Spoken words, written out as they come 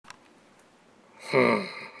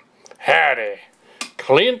Howdy,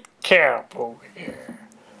 Clint Cowpoke here.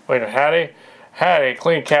 Wait, howdy,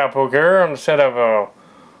 Clint Cowpoke here on the set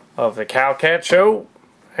of the Cowcat Show,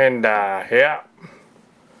 and yeah,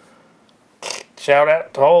 shout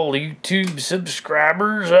out to all YouTube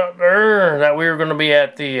subscribers out there that we're going to be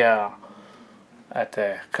at the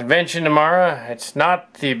convention tomorrow. It's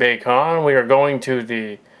not the Big Con. We are going to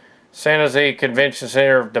the San Jose Convention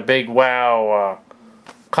Center, the Big Wow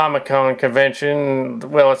Comic-Con convention.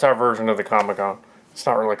 Well, it's our version of the Comic-Con. It's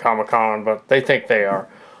not really Comic-Con, but they think they are.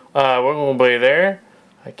 We're going to be there.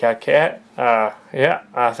 Cat. Yeah,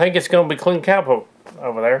 I think it's going to be Clint Cowpoke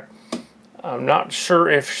over there. I'm not sure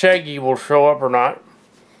if Shaggy will show up or not.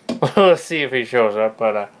 Let's see if he shows up,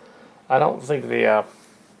 but I don't think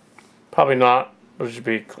probably not. It should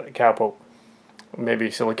be Cowpoke. Maybe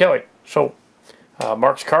Silly Kelly. So,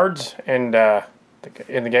 Mark's cards and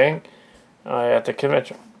in the gang at the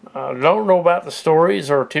convention. Don't know about the stories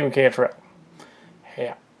or Team Cantrell.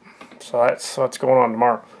 Yeah. So that's what's going on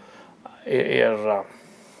tomorrow. It is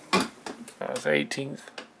it's 18th.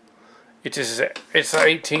 It's the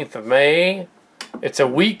 18th of May. It's a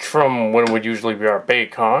week from when would usually be our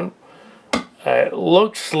Baycon. It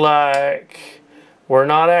looks like we're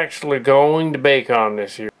not actually going to Baycon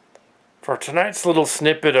this year. For tonight's little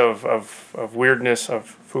snippet of weirdness, of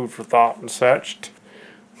food for thought and such.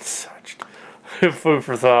 Food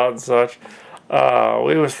for thought and such.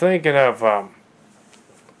 We was thinking of a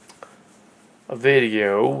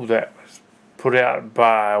video that was put out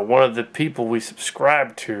by one of the people we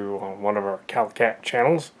subscribe to on one of our Cowcat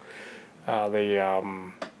channels.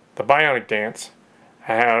 The Bionic Dance.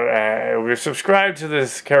 We subscribed to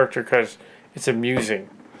this character because it's amusing.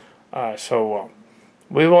 So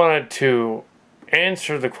we wanted to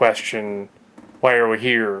answer the question, why are we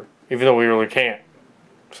here, even though we really can't.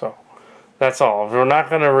 So that's all. We're not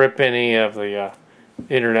going to rip any of the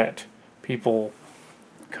internet people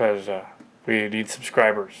because we need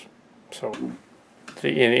subscribers. So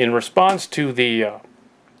in response to the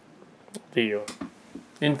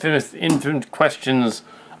infinite questions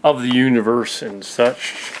of the universe and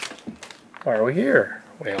such, why are we here?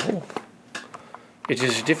 Well, it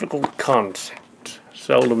is a difficult concept,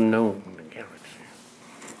 seldom known in the galaxy.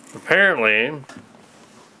 Apparently,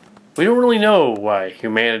 we don't really know why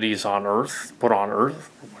humanity is on Earth, put on Earth,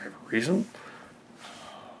 for whatever reason.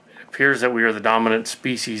 It appears that we are the dominant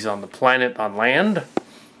species on the planet on land.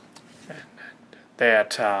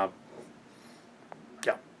 That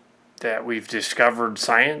that we've discovered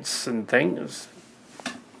science and things.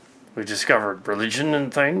 We've discovered religion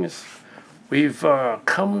and things. We've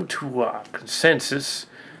come to a consensus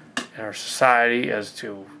in our society as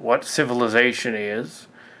to what civilization is.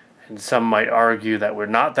 And some might argue that we're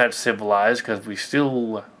not that civilized because we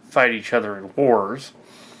still fight each other in wars.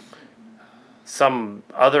 Some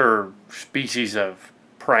other species of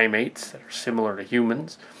primates that are similar to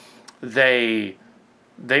humans, they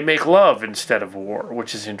make love instead of war,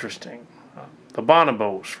 which is interesting. The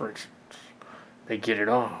bonobos, for instance, they get it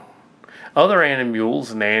on. Other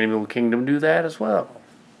animals in the animal kingdom do that as well.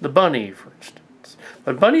 The bunny, for instance.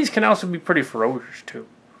 But bunnies can also be pretty ferocious, too.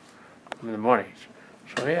 I mean, the bunnies.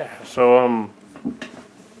 So, yeah. So,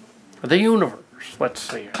 the universe. Let's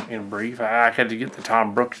see, in brief. I had to get the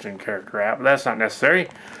Tom Brookston character out, but that's not necessary.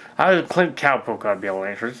 Clint Cowpoke ought to be able to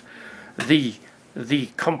answer this. The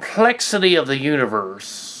complexity of the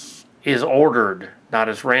universe is ordered, not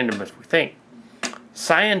as random as we think.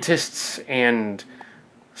 Scientists and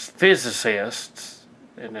physicists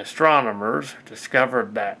and astronomers have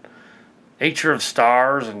discovered that nature of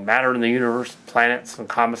stars and matter in the universe, planets and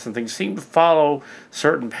comets and things seem to follow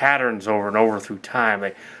certain patterns over and over through time.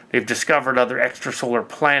 They've discovered other extrasolar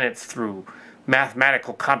planets through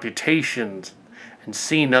mathematical computations and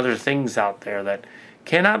seen other things out there that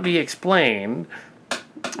cannot be explained,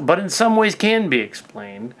 but in some ways can be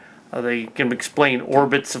explained. They can explain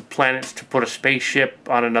orbits of planets to put a spaceship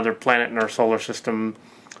on another planet in our solar system.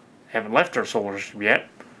 Haven't left our solar system yet.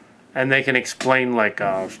 And they can explain like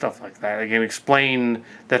stuff like that. They can explain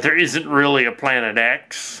that there isn't really a planet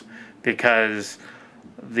X because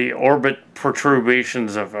the orbit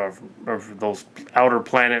perturbations of those outer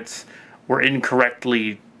planets were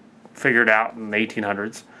incorrectly figured out in the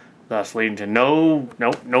 1800s. Thus leading to no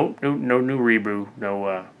new Rebu,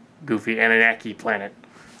 no goofy Anunnaki planet.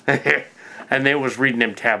 And they was reading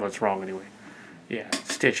them tablets wrong anyway. Yeah,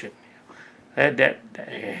 stitch it.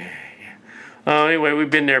 Anyway, we've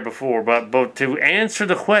been there before, but to answer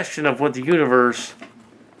the question of what the universe,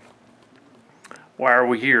 why are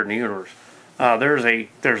we here in the universe? There's a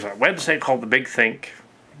website called The Big Think.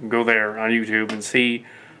 You can go there on YouTube and see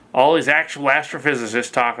all these actual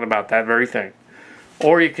astrophysicists talking about that very thing.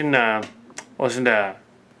 or you can listen to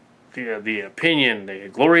the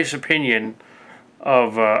glorious opinion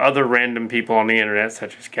of other random people on the internet,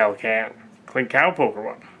 such as Clint Cowpoke or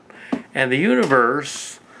whatnot. And the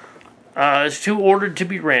universe is too ordered to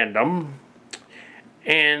be random,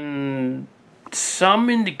 and some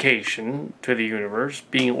indication to the universe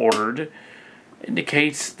being ordered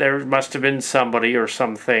indicates there must have been somebody or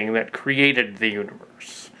something that created the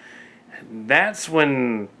universe. And that's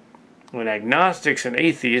when agnostics and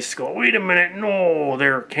atheists go, wait a minute, no,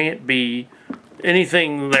 there can't be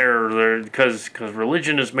anything there because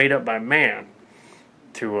religion is made up by man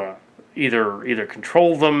to either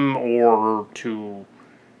control them or to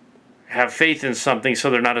have faith in something so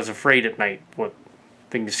they're not as afraid at night what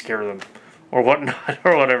things scare them or whatnot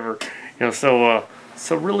or whatever. So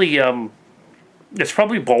really it's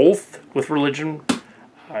probably both with religion.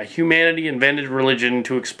 Humanity invented religion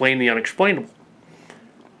to explain the unexplainable.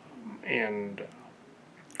 And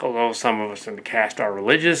although some of us in the cast are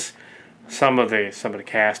religious, some of the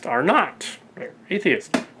cast are not. They're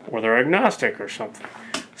atheists or they're agnostic or something.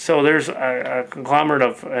 So there's a conglomerate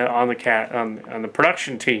of on the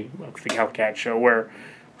production team of the Cat Show where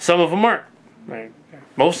some of them aren't. Right?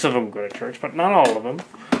 Most of them go to church, but not all of them.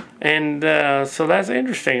 And so that's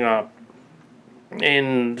interesting.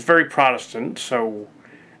 And it's very Protestant. So.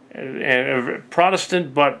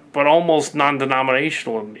 Protestant, but almost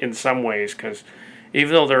non-denominational in some ways, because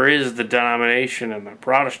even though there is the denomination in the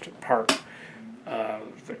Protestant part, they're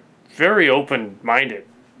very open-minded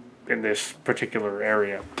in this particular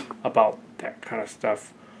area about that kind of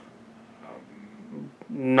stuff.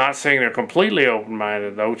 Not saying they're completely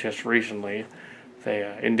open-minded, though. Just recently,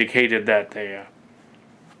 they indicated that they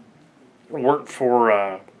weren't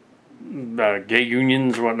for gay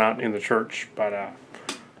unions or whatnot in the church, but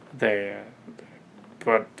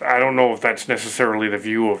but I don't know if that's necessarily the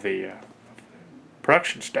view of the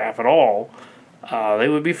production staff at all. They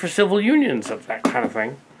would be for civil unions of that kind of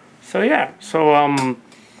thing. So yeah, so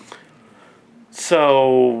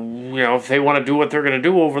if they want to do what they're going to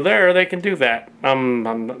do over there, they can do that.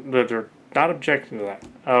 They're not objecting to that.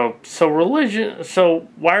 So religion. So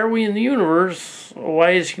why are we in the universe?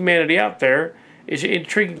 Why is humanity out there? Is an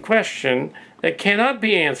intriguing question that cannot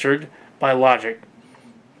be answered by logic.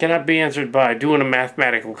 Cannot be answered by doing a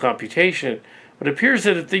mathematical computation. But it appears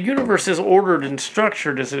that if the universe is ordered and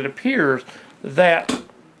structured as it appears, that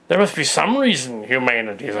there must be some reason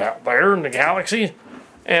humanity is out there in the galaxy,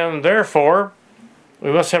 and therefore we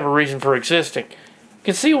must have a reason for existing. You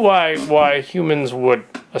can see why humans would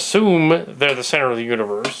assume they're the center of the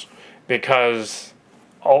universe, because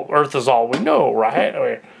Earth is all we know,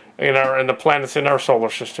 right? And the planets in our solar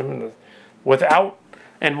system, without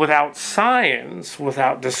science,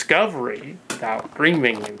 without discovery, without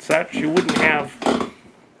dreaming and such, you wouldn't have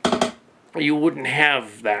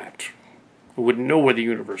that. You wouldn't know where the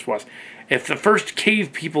universe was. If the first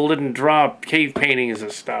cave people didn't draw cave paintings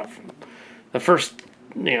and stuff, the first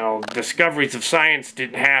discoveries of science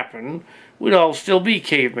didn't happen, we'd all still be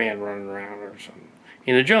caveman running around or something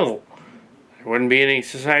in the jungle. There wouldn't be any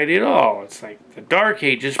society at all. It's like the Dark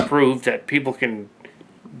Ages proved that people can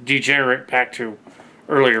degenerate back to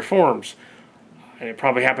earlier forms, and it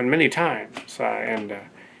probably happened many times. And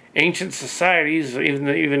ancient societies,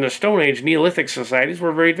 even the Stone Age Neolithic societies,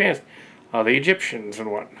 were very advanced. The Egyptians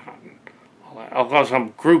and whatnot.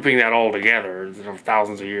 I'm grouping that all together,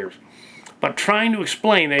 thousands of years. But trying to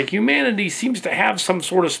explain that humanity seems to have some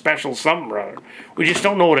sort of special something or other. We just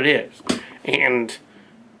don't know what it is. And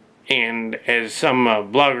as some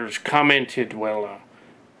bloggers commented, well,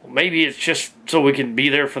 maybe it's just so we can be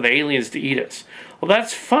there for the aliens to eat us. Well,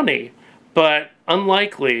 that's funny, but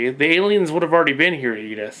unlikely. The aliens would have already been here to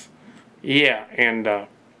eat us. Yeah, and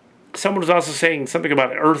someone was also saying something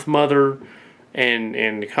about Earth Mother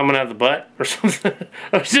and coming out of the butt or something. It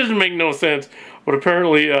doesn't make no sense. But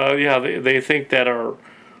apparently, they think that our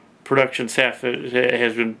production staff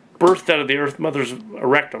has been birthed out of the Earth Mother's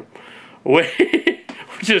rectum,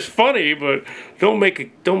 which is funny, but don't make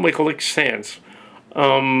a lick sense.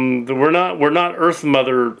 We're not Earth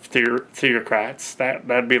Mother theocrats.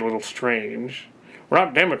 That'd be a little strange. We're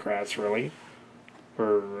not Democrats, really.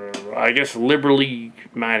 We're, I guess, liberally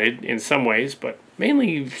minded in some ways, but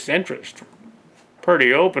mainly centrist.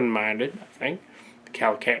 Pretty open-minded, I think. The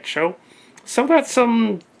Cat Show. So that's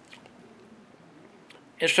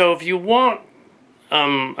So if you want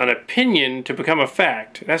an opinion to become a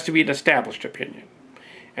fact, it has to be an established opinion.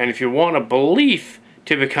 And if you want a belief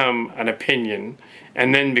to become an opinion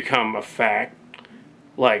and then become a fact,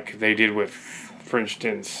 like they did with, for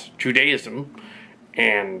instance, Judaism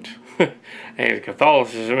and and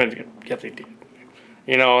Catholicism, and they did,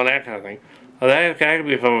 and that kind of thing. That could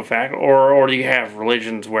be a fun fact. Or you have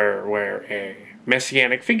religions where a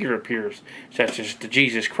messianic figure appears, such as the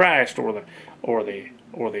Jesus Christ or the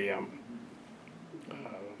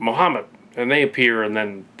Muhammad, and they appear,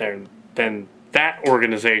 and then that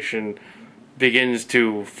organization begins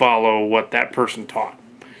to follow what that person taught.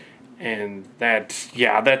 And that's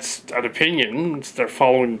an opinion. They're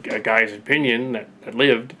following a guy's opinion that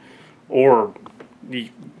lived, or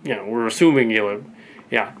we're assuming he lived.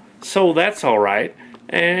 Yeah, so that's all right.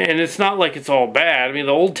 And it's not like it's all bad. I mean,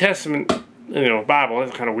 the Old Testament, Bible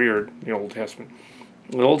is kind of weird. The Old Testament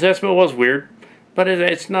was weird, but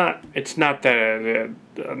it's not that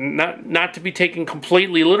not to be taken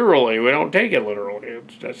completely literally. We don't take it literally.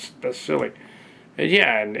 That's silly.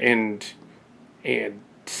 And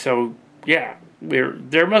so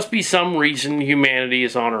there must be some reason humanity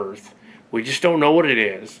is on Earth. We just don't know what it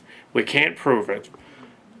is. We can't prove it.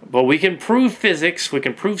 But we can prove physics, we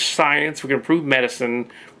can prove science, we can prove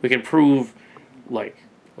medicine, we can prove like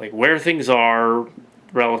where things are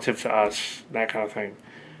relative to us, that kind of thing.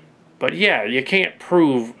 But yeah, you can't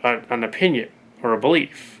prove an opinion or a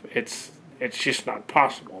belief. It's just not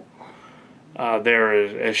possible.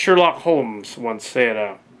 As Sherlock Holmes once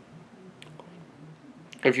said,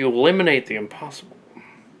 if you eliminate the impossible,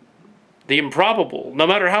 the improbable, no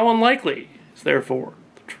matter how unlikely, is therefore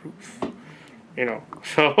the truth.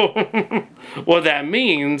 So what that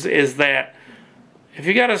means is that if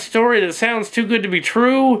you got a story that sounds too good to be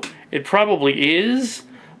true, it probably is.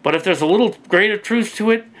 But if there's a little grain of truth to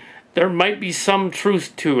it, there might be some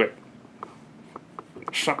truth to it.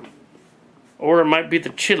 Or it might be the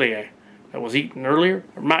chili that was eaten earlier.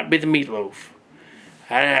 Or it might be the meatloaf.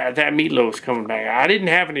 That meatloaf's coming back. I didn't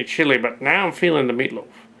have any chili, but now I'm feeling the meatloaf.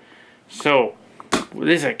 So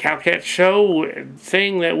this is a Cowcat show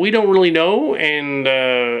saying that we don't really know, and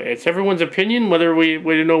it's everyone's opinion whether we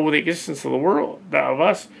know the existence of the world, of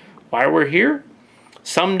us, why we're here.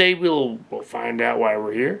 Someday we'll find out why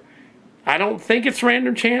we're here. I don't think it's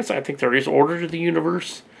random chance. I think there is order to the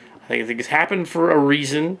universe. I think things happen for a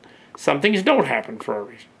reason. Some things don't happen for a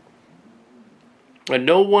reason. And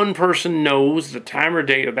no one person knows the time or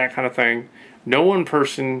date of that kind of thing. No one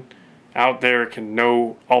person out there can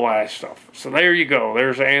know all that stuff. So there you go.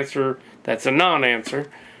 There's an answer that's a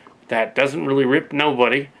non-answer. That doesn't really rip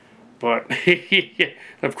nobody. But,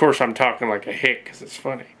 of course, I'm talking like a hick because it's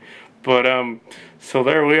funny. But, so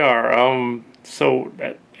there we are. So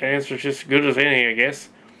that answer's just as good as any, I guess.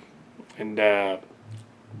 And,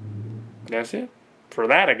 that's it. For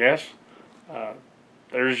that, I guess.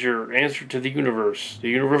 There's your answer to the universe, the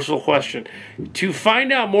universal question. To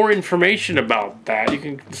find out more information about that, you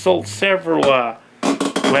can consult several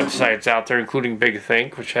websites out there, including Big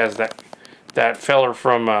Think, which has that feller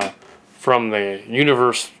from the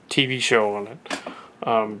Universe TV show on it,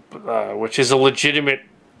 which is a legitimate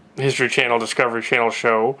History Channel, Discovery Channel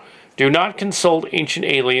show. Do not consult Ancient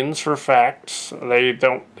Aliens for facts.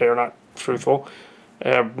 They're not truthful.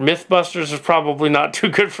 Mythbusters is probably not too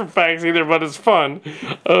good for facts either, but it's fun.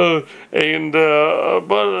 But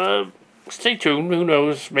stay tuned. Who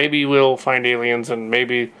knows? Maybe we'll find aliens, and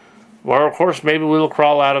maybe we'll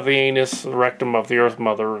crawl out of the anus, the rectum of the Earth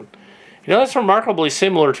Mother. And, that's remarkably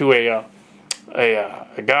similar to a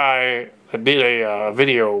guy that did a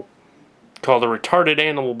video called "The Retarded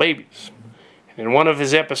Animal Babies." And in one of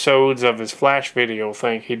his episodes of his Flash video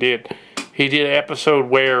thing, he did an episode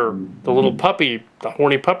where the little puppy, the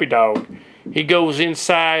horny puppy dog, he goes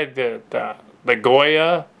inside the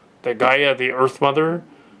Gaia, the Earth Mother,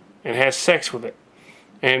 and has sex with it,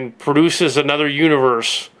 and produces another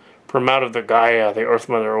universe from out of the Gaia, the Earth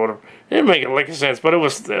Mother, or whatever. It didn't make any sense, but it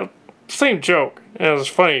was the same joke. And it was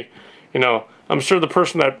funny. I'm sure the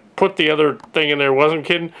person that put the other thing in there wasn't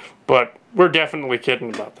kidding, but we're definitely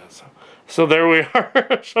kidding about that. So there we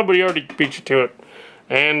are. Somebody already beat you to it.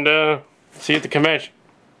 And see you at the convention.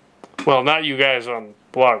 Well, not you guys on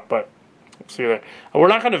blog, but see you there. We're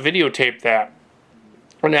not going to videotape that.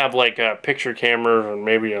 We're going to have like picture cameras and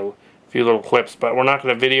maybe a few little clips, but we're not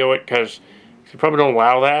going to video it because you probably don't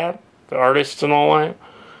allow that, the artists and all that.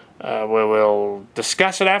 We'll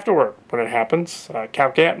discuss it afterward when it happens.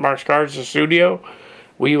 Cowcat, Mark's Cards, the studio.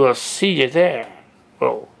 We will see you there.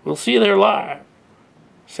 Well, we'll see you there live.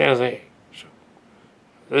 San Jose.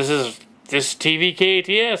 This is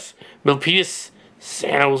TVKATS, Milpitas,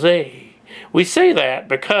 San Jose. We say that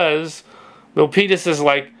because Milpitas is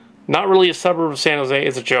like not really a suburb of San Jose.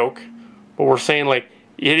 It's a joke, but we're saying like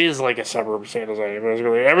it is like a suburb of San Jose.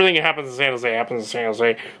 Everything that happens in San Jose happens in San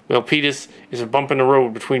Jose. Milpitas is a bump in the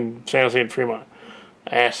road between San Jose and Fremont.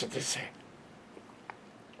 That's what they say.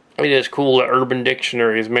 It is cool that Urban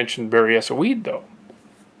Dictionary has mentioned Berryessa weed though.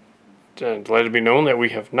 and let it be known that we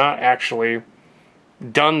have not actually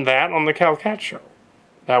done that on the Cal Cat Show.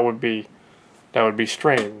 That would be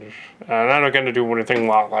strange. And I'm not going to do anything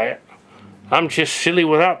like that. I'm just silly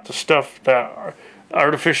without the stuff that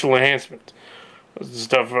artificial enhancement.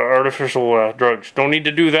 Stuff, artificial drugs. Don't need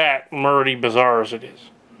to do that. I'm already bizarre as it is.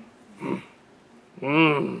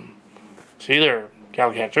 See you there,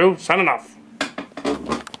 Cal Cat Show. Signing off.